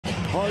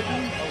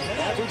Harden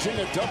averaging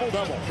a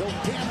double-double. He'll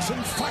dance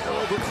and fire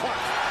over Clark.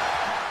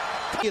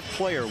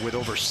 Player with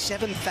over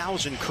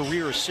 7,000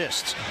 career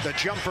assists. The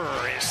jumper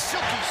is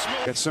silky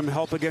smooth. Gets some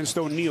help against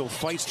O'Neal.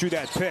 Fights through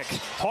that pick.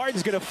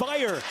 Harden's gonna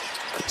fire.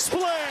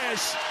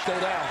 Splash! Stay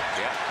down.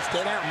 Yeah.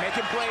 Stay down. Make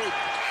him play.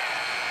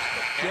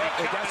 Yeah,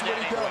 that's what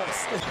he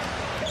does.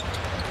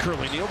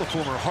 Curly Neal, the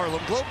former Harlem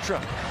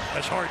Globetrotter,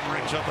 as Harden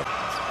rings up.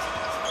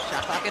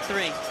 Shot clock at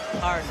 3.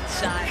 Harden,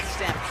 side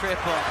step,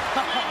 triple.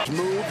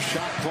 Move,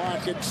 shot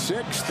clock at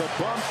 6. The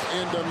bump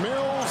into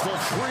Mills. The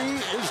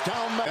 3 is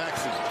down.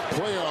 Jackson.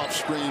 Playoff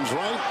screens,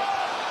 right?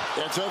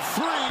 It's a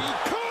 3.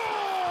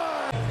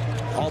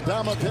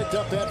 Aldama picked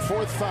up that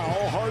 4th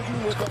foul.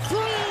 Harden with a 3.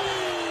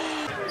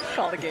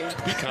 Call the game.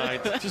 Be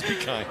kind. Just be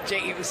kind.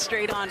 James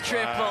straight on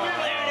triple.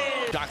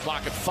 There it is. Shot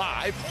clock at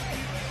 5.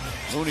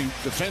 Looney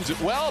defends it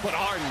well, but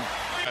Harden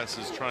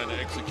is trying to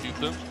execute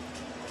them.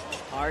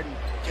 Harden,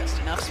 just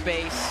enough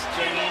space.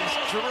 James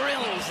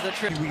drills the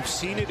triple. We've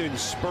seen it in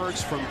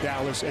spurts from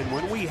Dallas, and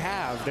when we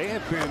have, they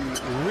have been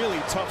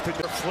really tough to...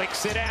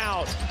 Flicks it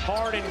out.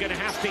 Harden gonna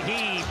have to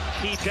heave.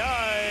 He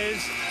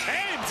does.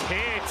 And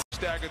hits.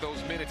 Stagger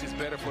those minutes is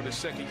better for the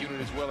second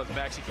unit as well as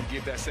Maxey can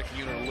give that second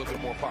unit a little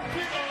bit more power.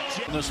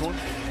 This one,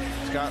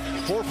 he's got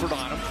Horford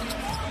on him.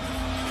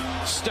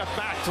 Step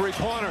back,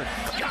 three-pointer.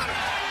 Got it.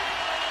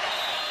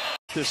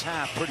 This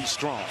half pretty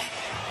strong.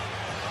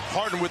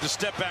 Harden with the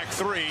step back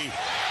 3.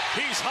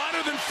 He's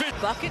hotter than fit.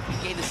 Bucket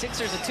gave the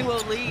Sixers a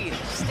 2-0 lead.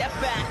 Step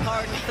back,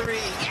 Harden 3.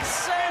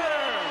 Yes, sir!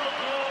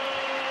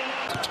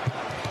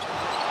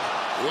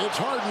 It's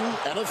Harden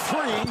at a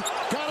 3.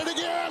 Got it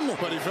again.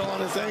 But he fell on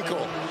his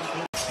ankle.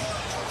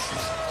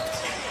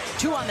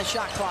 2 on the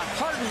shot clock.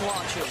 Harden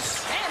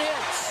launches and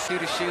hits. 2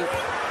 to shoot,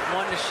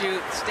 1 to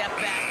shoot. Step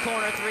back,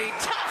 corner 3.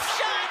 Tough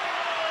shot.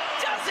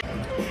 Does it?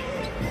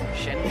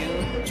 Shengun.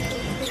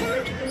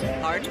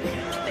 Harden,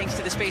 thanks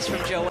to the space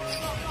from Joe.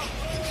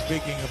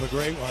 Speaking of a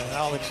great one,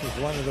 Alex is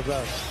one of the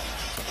best.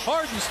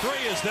 Harden's 3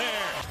 is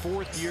there.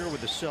 4th year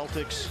with the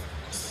Celtics.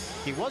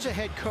 He was a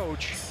head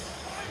coach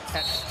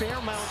at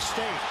Fairmount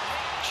State.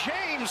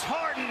 James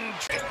Harden.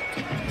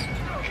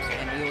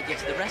 And we will get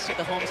to the rest of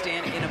the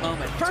homestand in a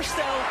moment. First,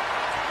 though,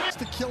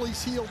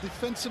 Achilles heel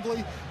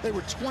defensively. They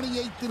were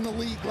 28th in the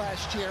league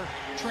last year.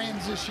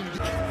 Transition.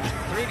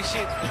 3 to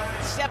shoot.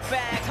 Step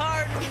back,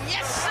 Harden.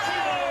 Yes,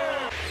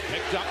 sir!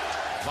 Picked up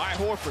by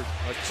Horford.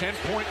 A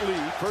 10-point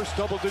lead. First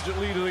double-digit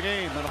lead of the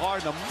game. And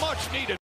Harden, a much-needed